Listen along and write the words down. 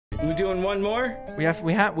We doing one more?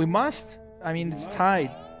 We must. I mean, it's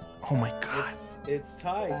tied. Oh my god. It's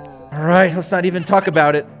tied. All right, let's not even talk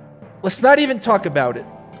about it. Let's not even talk about it.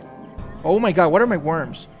 Oh my god, what are my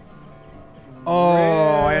worms? Oh,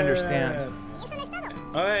 I understand.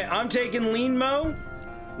 All right, I'm taking Lean Mo.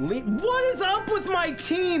 What is up with my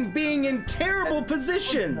team being in terrible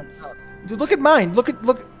positions? Dude, look at mine. Look.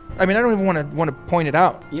 I mean, I don't even want to point it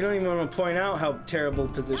out. You don't even want to point out how terrible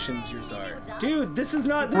positions yours are. Dude, this is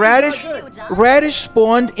not Radish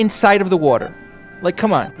spawned inside of the water. Like,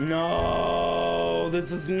 come on. No,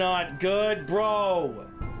 this is not good, bro.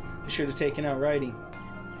 I should have taken out righty.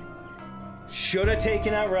 Should have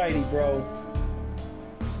taken out righty, bro.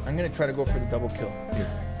 I'm gonna try to go for the double kill here.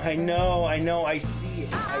 I know, I see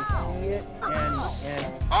it. And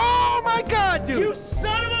oh my god, dude! You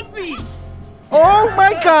son of a beast! Oh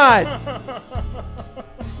my god!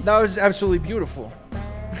 That was absolutely beautiful.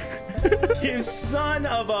 You son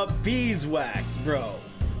of a beeswax, bro.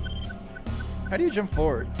 How do you jump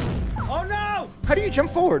forward? Oh no! How do you jump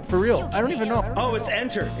forward? For real? I don't even know. Oh, it's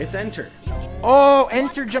enter. It's enter. Oh,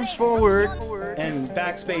 enter jumps forward. And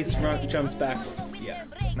backspace jumps backwards. Yeah.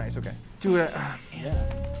 Nice, okay. Dude, I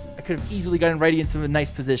could have easily gotten righty into a nice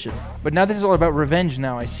position. But now this is all about revenge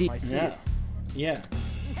now, I see. Yeah. Yeah.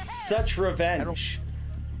 Such revenge.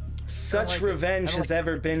 Such revenge has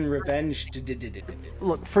ever been revenged.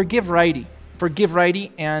 Look, forgive righty. Forgive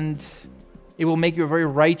righty, and it will make you a very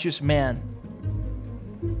righteous man.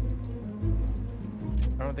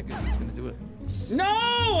 I don't think it's gonna do it.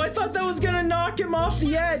 No! I thought that was gonna knock him off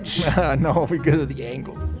the edge. No, because of the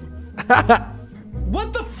angle.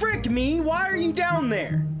 What the frick, me? Why are you down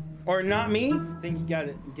there? Or not me? I think you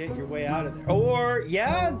gotta get your way out of there. Or,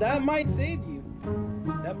 yeah, that might save you.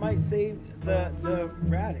 That might save the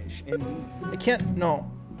radish, indeed. I can't, no.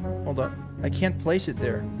 Hold on. I can't place it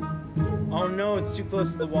there. Oh no, it's too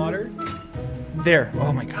close to the water? There.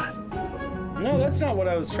 Oh my god. No, that's not what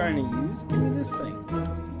I was trying to use. Give me this thing.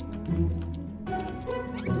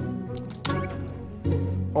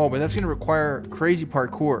 Oh, but that's gonna require crazy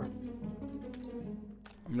parkour.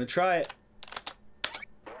 I'm gonna try it.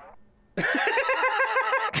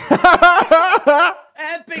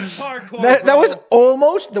 Epic parkour. That was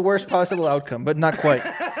almost the worst possible outcome, but not quite.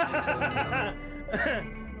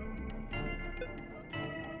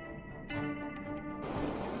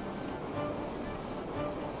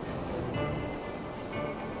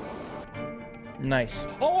 Nice.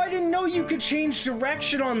 Oh, I didn't know you could change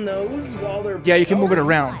direction on those while they're... Yeah, you can move it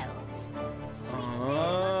around.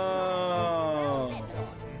 Oh.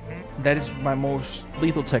 That is my most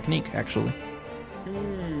lethal technique, actually.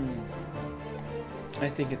 I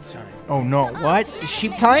think it's time. Oh no, what?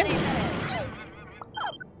 Sheep time?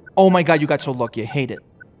 Oh my god, you got so lucky. I hate it.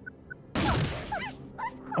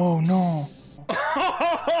 Oh no.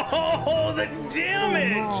 Oh, the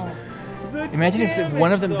damage! Imagine if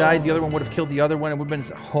one of them died, the other one would have killed the other one. It would have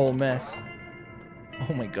been a whole mess.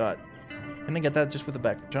 Oh my god. Can I get that just with the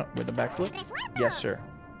back jump with the backflip? Yes, sir.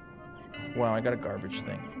 Wow, I got a garbage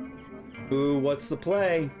thing. Ooh, what's the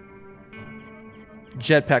play?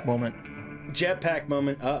 Jetpack moment. Jetpack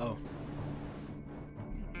moment. Uh-oh.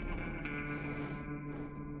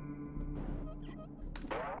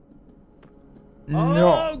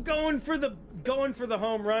 No. Oh, going for the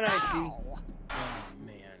home run, I see. Oh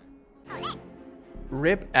man.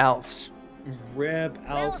 Rip Alfs. Rip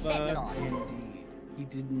Alpha, indeed. He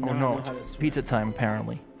did not know how to swim. Pizza time,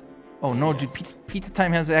 apparently. Oh no, dude, Pizza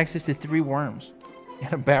Time has access to 3 worms.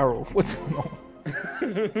 And a barrel. What's going on?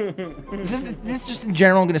 This just in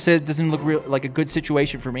general, I'm gonna say it doesn't look like a good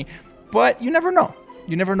situation for me, but you never know.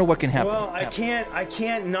 You never know what can happen. Well, I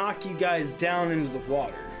can't knock you guys down into the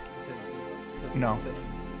water. No.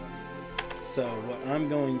 So what I'm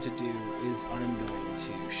going to do is I'm going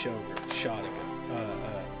to show Rashad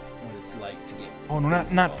what it's like to get. Oh no,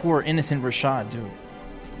 not poor innocent Rashad, dude.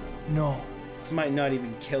 No. This might not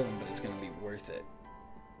even kill him, but it's gonna be worth it.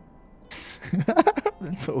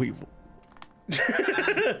 That's so evil.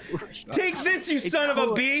 Take this, you son of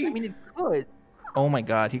a bee! I mean, it could. Oh my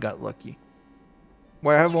god, he got lucky.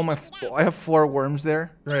 Well, I have 4 worms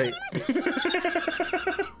there. Right.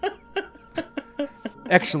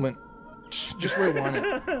 Excellent. Just where I want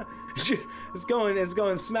it. It's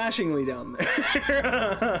going smashingly down there.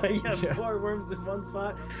 You have 4 worms in one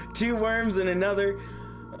spot, 2 worms in another.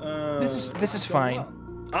 This is fine.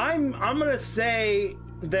 Well. I'm gonna say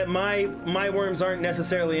that my worms aren't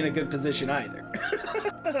necessarily in a good position either.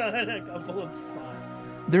 In a couple of spots.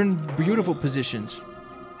 They're in beautiful positions.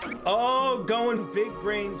 Oh, going big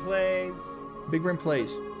brain plays. Big brain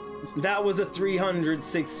plays. That was a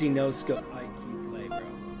 360 no scope IQ play, bro.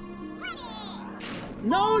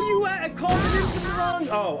 No, you called it in the wrong.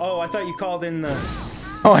 Oh, I thought you called in the.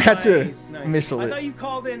 Oh, I had to Nice. missile I it. thought you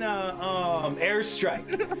called in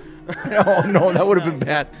airstrike. Oh no, that would have been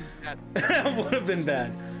bad. That would have been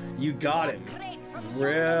bad. You got him.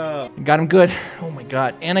 Real. Got him good. Oh my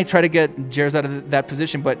god. And I try to get Jers out of that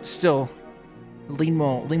position, but still,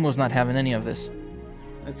 Limo's not having any of this.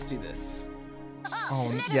 Let's do this.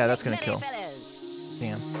 Oh yeah, that's gonna kill.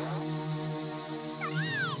 Damn.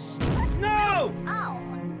 No!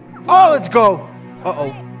 Oh, let's go.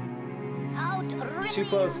 Uh-oh. Too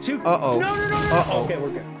close. Too. Uh-oh. No. Uh-oh. Okay,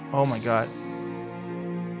 we're good. Oh my god.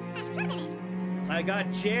 I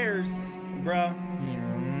got chairs, bro.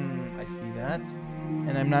 I see that.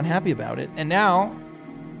 And I'm not happy about it. And now,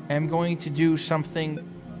 I'm going to do something...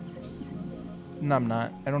 No, I'm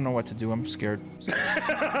not. I don't know what to do. I'm scared.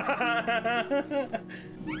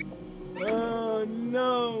 Oh,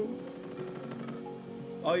 no.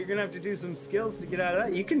 Oh, you're going to have to do some skills to get out of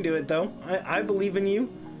that. You can do it, though. I believe in you.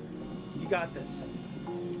 You got this.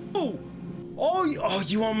 Oh,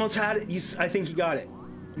 you almost had it. I think you got it.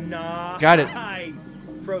 Nah. Got it. Nice.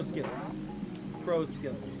 Pro skills.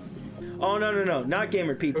 Oh, no. Not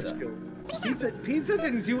Gamer Pizza. Pizza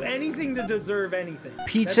didn't do anything to deserve anything.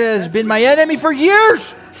 Pizza has been my enemy for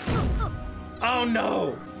years! Oh,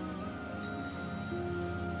 no.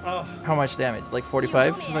 Oh. How much damage? Like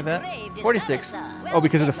 45? Something like that? 46. Oh,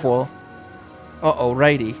 because of the fall. Uh-oh,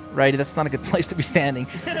 righty. Righty, that's not a good place to be standing.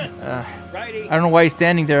 Righty. I don't know why he's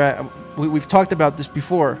standing there. We've talked about this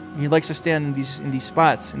before. He likes to stand in these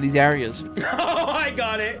spots, in these areas. Oh, I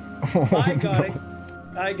got it. I got it.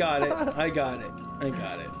 I got it.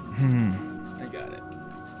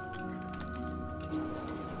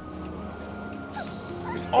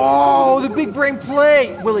 Oh, the big brain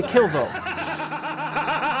play! Will it kill though?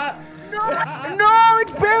 No,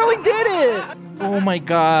 it barely did it! Oh my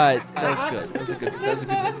god. That was good. That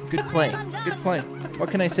was a good play. Good play. What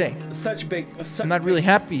can I say? I'm not really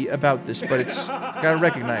happy about this, but it's gotta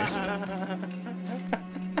recognize.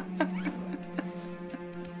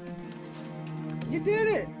 You did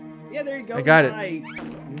it. Yeah, there you go. I got it.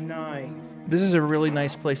 Nice. This is a really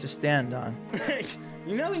nice place to stand on.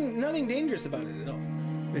 Nothing dangerous about it at all.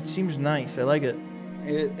 It seems nice. I like it.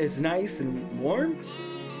 It's nice and warm.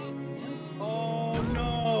 Oh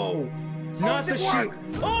no! Not the sheep.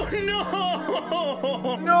 Oh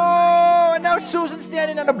no! No! And now Susan's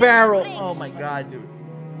standing on a barrel. Oh my god, dude.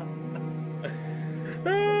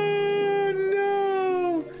 Oh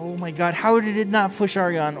no! Oh my god, how did it not push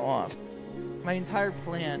Ariane off? My entire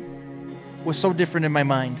plan was so different in my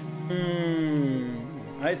mind.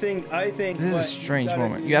 I think This is a strange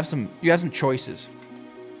moment. You have some choices.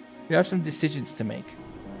 You have some decisions to make.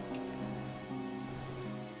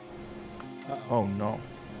 Oh no.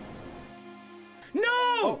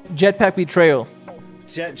 No! Jetpack betrayal.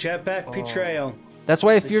 Jetpack betrayal. That's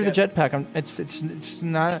why I fear the jetpack. It's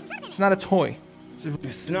not a toy.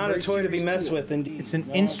 It's not a toy to be messed with, indeed. It's an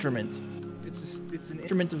instrument. It's an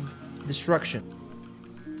instrument of destruction.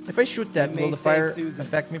 If I shoot that, will the fire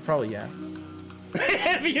affect me? Probably, yeah.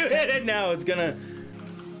 If you hit it now, it's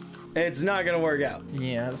not gonna work out.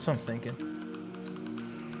 Yeah, that's what I'm thinking.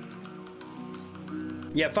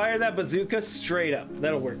 Yeah, fire that bazooka straight up.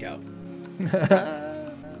 That'll work out.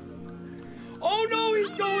 Oh no,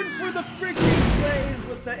 he's going for the freaking plays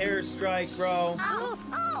with the airstrike, bro.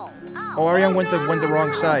 Oh, Ariane went the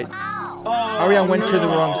wrong side. Ariane went to the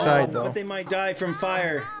wrong side, though. But they might die from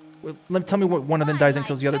fire. Well, tell me what one of them dies and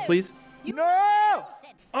kills the other, please. No!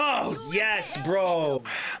 Oh yes, bro.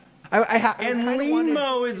 And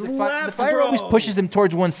Limo is left, the fire bro. always pushes them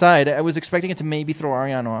towards one side. I was expecting it to maybe throw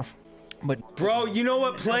Ariane off. But bro, you know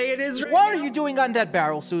what play it is right what now? are you doing on that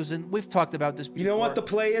barrel, Susan? We've talked about this before. You know what the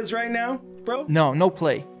play is right now, bro? No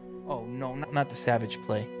play. Oh, no, not the savage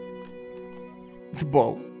play. The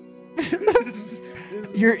bow.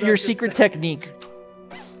 your secret technique.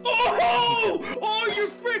 Oh, you're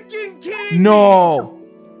freaking kidding No.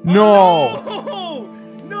 me. No.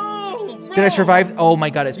 No. Did I survive? Oh my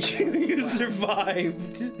god, You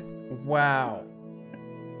survived. Wow.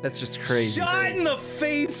 That's just crazy. Shot in the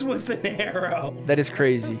face with an arrow. That is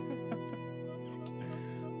crazy.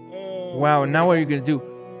 Oh. Wow, now what are you gonna do?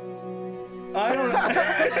 I don't know.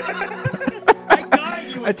 I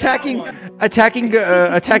got you.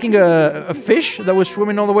 Attacking a fish that was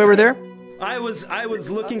swimming all the way over there? I was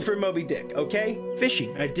looking for Moby Dick, okay?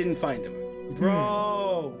 Fishing. I didn't find him. Bro.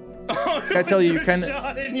 Oh, Gotta tell you, you're kind of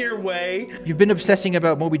shot in your way. You've been obsessing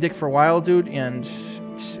about Moby Dick for a while, dude, and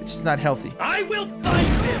it's not healthy. I will find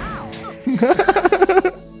him.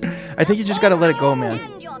 I think you just gotta let it go, man.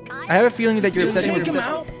 I have a feeling that you're obsessing with him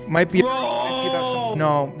out? might be about something.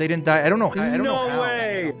 No, they didn't die. I don't know. I don't know how. Way.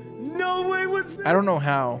 What's that? I don't know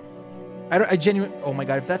how. I genuinely. Oh my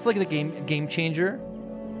god! If that's like the game changer.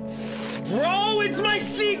 Bro, it's my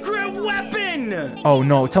secret weapon! Oh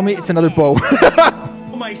no! Tell me it's another bow.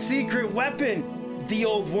 My secret weapon, the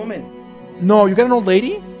old woman. No, you got an old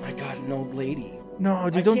lady? I got an old lady. No,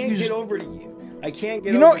 dude, don't use. I can't get over to you. I can't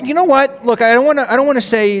get. You know what? Look, I don't want to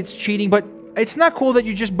say it's cheating, but it's not cool that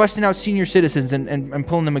you're just busting out senior citizens and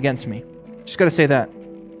pulling them against me. Just gotta say that.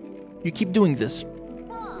 You keep doing this.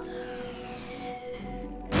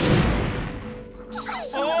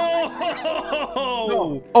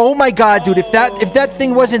 Oh! Oh my god, dude! If that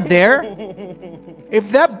thing wasn't there,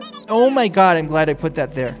 oh my god! I'm glad I put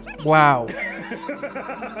that there. Wow.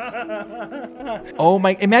 Oh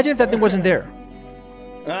my! Imagine if that thing wasn't there.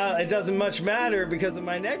 It doesn't much matter because of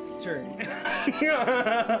my next turn.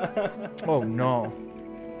 Oh no.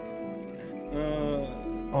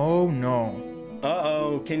 Oh no.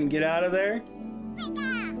 Uh-oh, can you get out of there?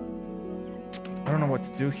 I don't know what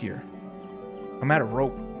to do here. I'm out of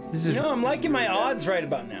rope. This is. No, I'm liking my odds right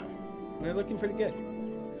about now. They're looking pretty good.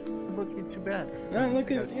 Not looking too bad. Not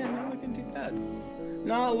looking too bad.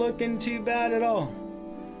 Not looking too bad at all.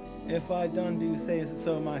 If I done do say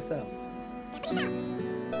so myself.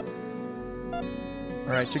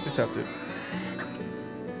 Alright, check this out, dude.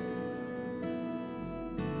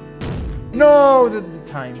 No, the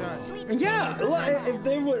time. Yeah,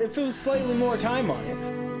 if it was slightly more time on it.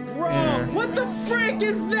 Bro, Yeah. what the frick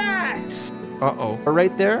is that? Uh-oh.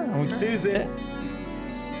 Right there? Susan.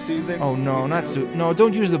 Susan. Oh no, not Susan. No,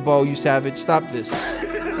 don't use the bow, you savage. Stop this. You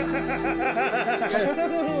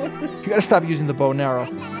gotta stop using the bow and arrow.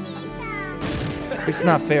 It's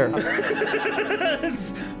not fair.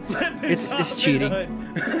 It's cheating.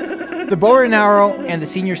 The bow and arrow and the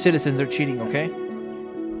senior citizens are cheating, okay?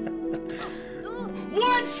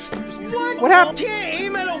 What? What happened? You can't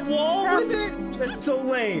aim at a wall with it? That's so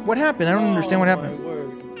lame. What happened? I don't understand what happened. My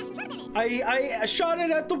word. I shot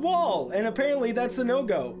it at the wall, and apparently that's a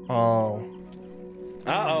no-go. Oh.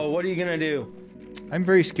 Uh-oh, what are you gonna do? I'm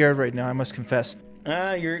very scared right now, I must confess.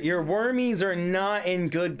 Your wormies are not in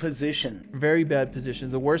good position. Very bad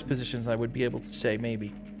positions. The worst positions I would be able to say,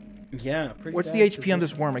 maybe. Yeah, pretty What's bad the HP on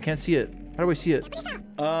this worm? I can't see it. How do I see it?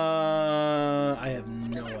 I have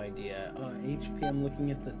no idea. HP, I'm looking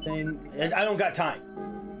at the thing. I don't got time.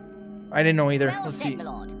 I didn't know either. Let's see.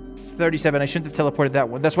 It's 37. I shouldn't have teleported that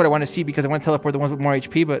one. That's what I want to see because I want to teleport the ones with more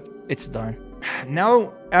HP, but it's done.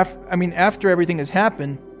 Now, after everything has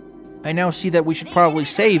happened, I now see that we should probably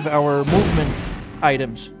save our movement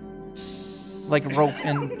items. Like rope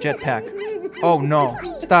and jetpack. Oh no.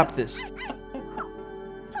 Stop this.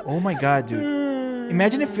 Oh my god, dude.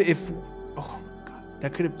 Imagine if oh my god.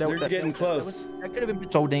 That could have They're getting close. That could have been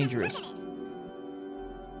so dangerous.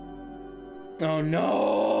 Oh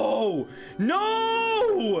no!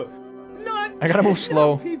 No! Not I gotta move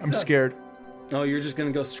slow. pizza. I'm scared. Oh, you're just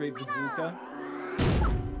gonna go straight bazooka?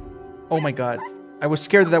 Oh my god. I was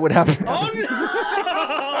scared that would happen. Oh no!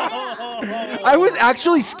 I was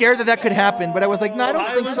actually scared that could happen, but I was like, no, I don't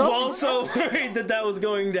think so. I was also worried that was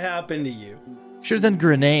going to happen to you. Should have done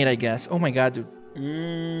grenade, I guess. Oh my god, dude.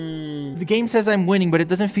 The game says I'm winning, but it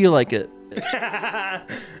doesn't feel like it.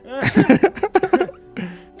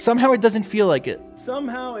 Somehow it doesn't feel like it.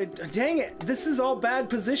 Somehow it. Dang it! This is all bad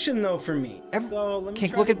position though for me. So let me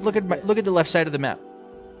look at the left side of the map.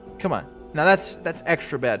 Come on. Now that's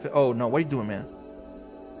extra bad. Oh no, what are you doing, man?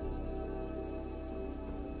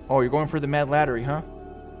 Oh, you're going for the mad laddery, huh?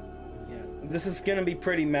 Yeah. This is gonna be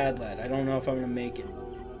pretty mad lad. I don't know if I'm gonna make it.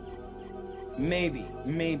 Maybe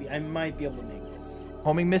I might be able to make this.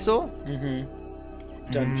 Homing missile?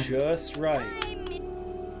 Mm-hmm. Done just right.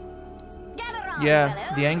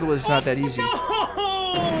 Yeah, the angle is not that easy. No!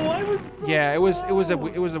 I was so yeah, it was a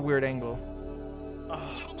weird angle.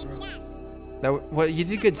 Oh, well, you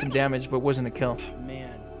did get some damage, but it wasn't a kill.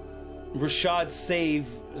 man. Rashad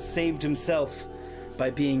saved himself by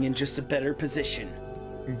being in just a better position.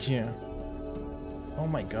 Yeah. Oh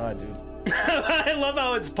my god, dude. I love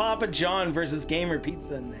how it's Papa John versus Gamer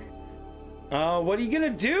Pizza in there. What are you gonna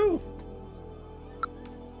do?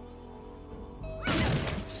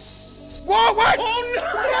 Whoa, what? Oh no!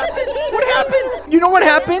 What happened? You know what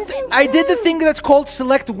happened? I did the thing that's called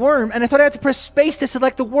select worm, and I thought I had to press space to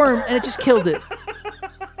select the worm, and it just killed it.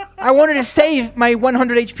 I wanted to save my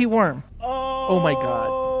 100 HP worm. Oh my god.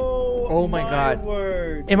 Oh my god.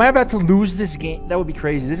 Word. Am I about to lose this game? That would be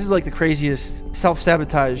crazy. This is like the craziest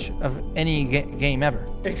self-sabotage of any game ever.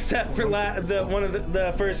 Except for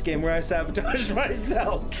the first game where I sabotaged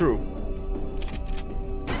myself. True.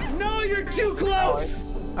 No, you're too close.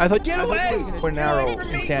 I thought Get you were away! going for an arrow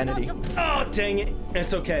insanity. Oh, dang it.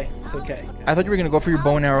 It's okay. It's okay. I thought you were gonna go for your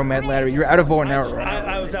bow and arrow mad ladder. You're out of bow and arrow right now.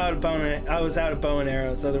 I was out of bow and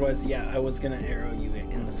arrows. Otherwise, yeah, I was gonna arrow you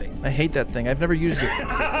in the face. I hate that thing. I've never used it.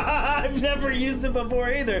 I've never used it before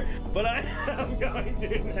either, but I'm going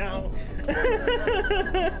to now.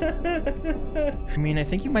 I mean, I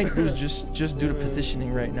think you might lose just due to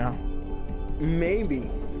positioning right now. Maybe.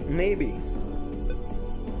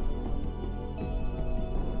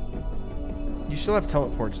 You still have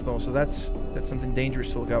teleports though, so that's something dangerous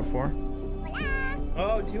to look out for.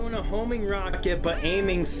 Oh, doing a homing rocket, but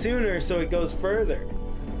aiming sooner so it goes further.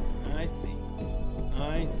 I see.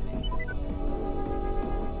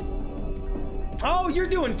 Oh, you're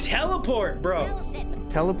doing teleport, bro.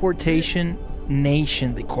 Teleportation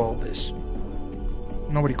nation, they call this.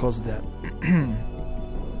 Nobody calls it that.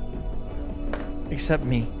 Except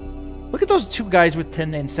me. Look at those two guys with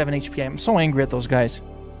 10 and 7 HP. I'm so angry at those guys.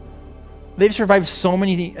 They've survived so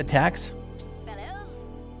many attacks.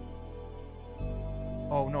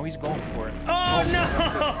 Oh no, he's going for it. Oh no!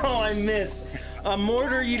 I missed. A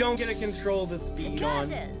mortar you don't get to control the speed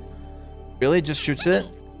on. Really? It just shoots it?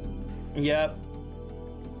 Yep.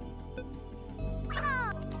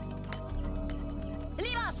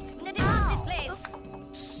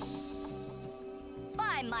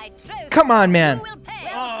 Come on, man.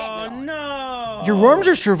 Oh no! Your worms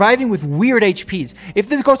are surviving with weird HPs. If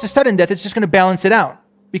this goes to sudden death, it's just going to balance it out.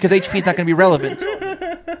 Because HP is not going to be relevant.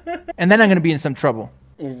 And then I'm going to be in some trouble.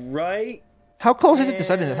 Right? How close is it to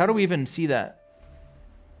sudden death? How do we even see that?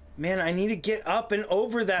 Man, I need to get up and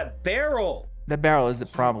over that barrel. That barrel is the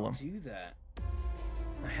problem. Do that.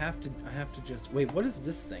 I have to just wait. What is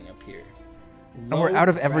this thing up here? And we're out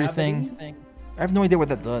of everything. I have no idea what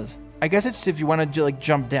that does. I guess it's if you want to like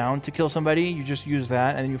jump down to kill somebody, you just use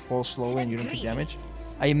that and then you fall slowly and you don't take damage.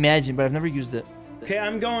 I imagine, but I've never used it. Okay,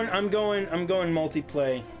 I'm going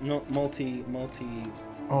multiplay. No, multi.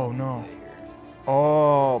 Oh no.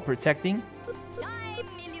 Oh, protecting?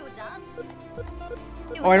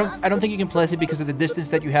 Oh, I don't think you can place it because of the distance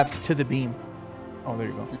that you have to the beam. Oh, there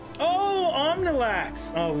you go. Oh,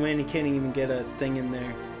 Omnilax. Oh man, he can't even get a thing in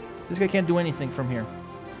there. This guy can't do anything from here.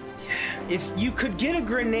 If you could get a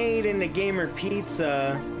grenade in the Gamer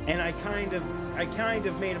Pizza, and I kind of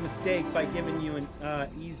made a mistake by giving you an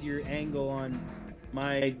easier angle on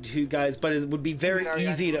my two guys, but it would be very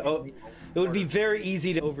easy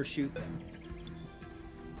to overshoot them.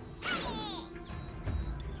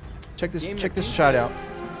 Check this shot out.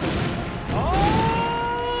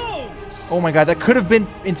 Oh! Oh my god, that could have been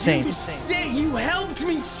insane. You helped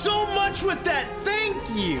me so much with that. Thank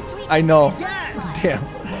you. I know. Yes. Damn.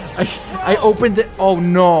 I opened it. Oh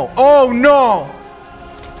no. Oh no.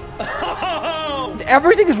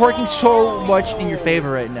 Everything is working so much in your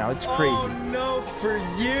favor right now. It's crazy. Oh no, for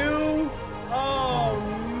you. Oh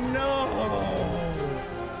no.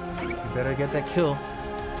 You better get that kill.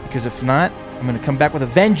 Because if not, I'm going to come back with a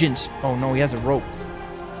vengeance. Oh no, he has a rope.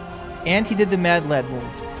 And he did the Mad Lad move.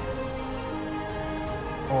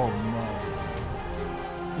 Oh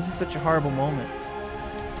no. This is such a horrible moment.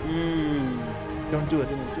 Don't do it.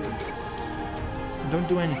 Don't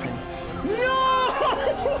do anything. No!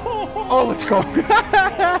 Oh, let's go.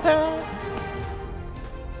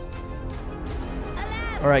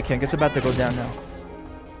 Alright, Ken, guess about to go down now.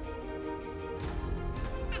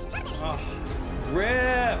 Oh,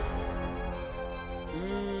 rip!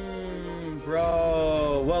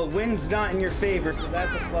 Bro. Well, wind's not in your favor, so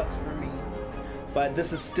that's a plus for me. But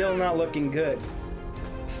this is still not looking good.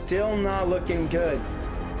 Still not looking good.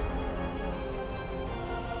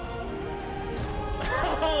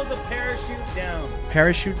 Oh, the parachute down.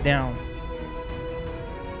 Parachute down.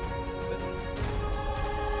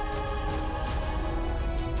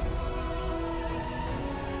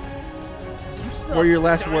 What are your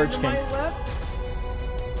last words, King?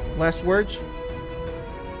 Last words?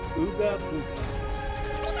 Ooga booga.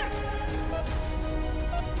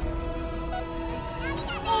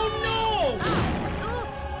 Oh no!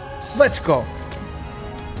 Let's go.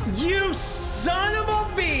 You son of a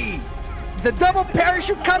bee! The double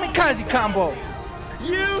parachute kamikaze combo.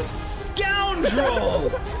 You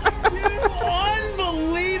scoundrel! You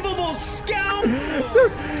unbelievable scoundrel!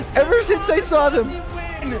 Dude, ever since I saw them,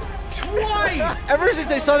 Win twice! ever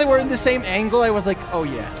since I saw they were in the same angle, I was like, oh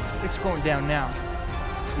yeah, it's going down now.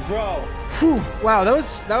 Bro. Whew. Wow, that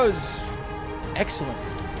was excellent.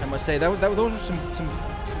 I must say those are some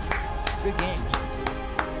good games.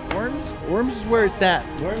 Worms is where it's at.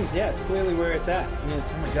 Worms, yes, clearly where it's at. I mean,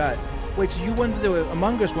 Oh my god. Wait, so you won the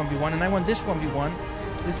Among Us 1v1 and I won this 1v1.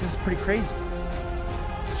 This is pretty crazy.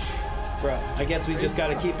 Bro, I guess we just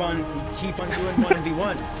gotta keep on doing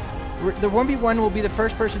 1v1s. The 1v1 will be the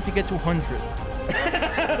first person to get to 100.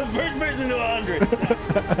 First person to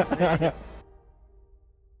 100.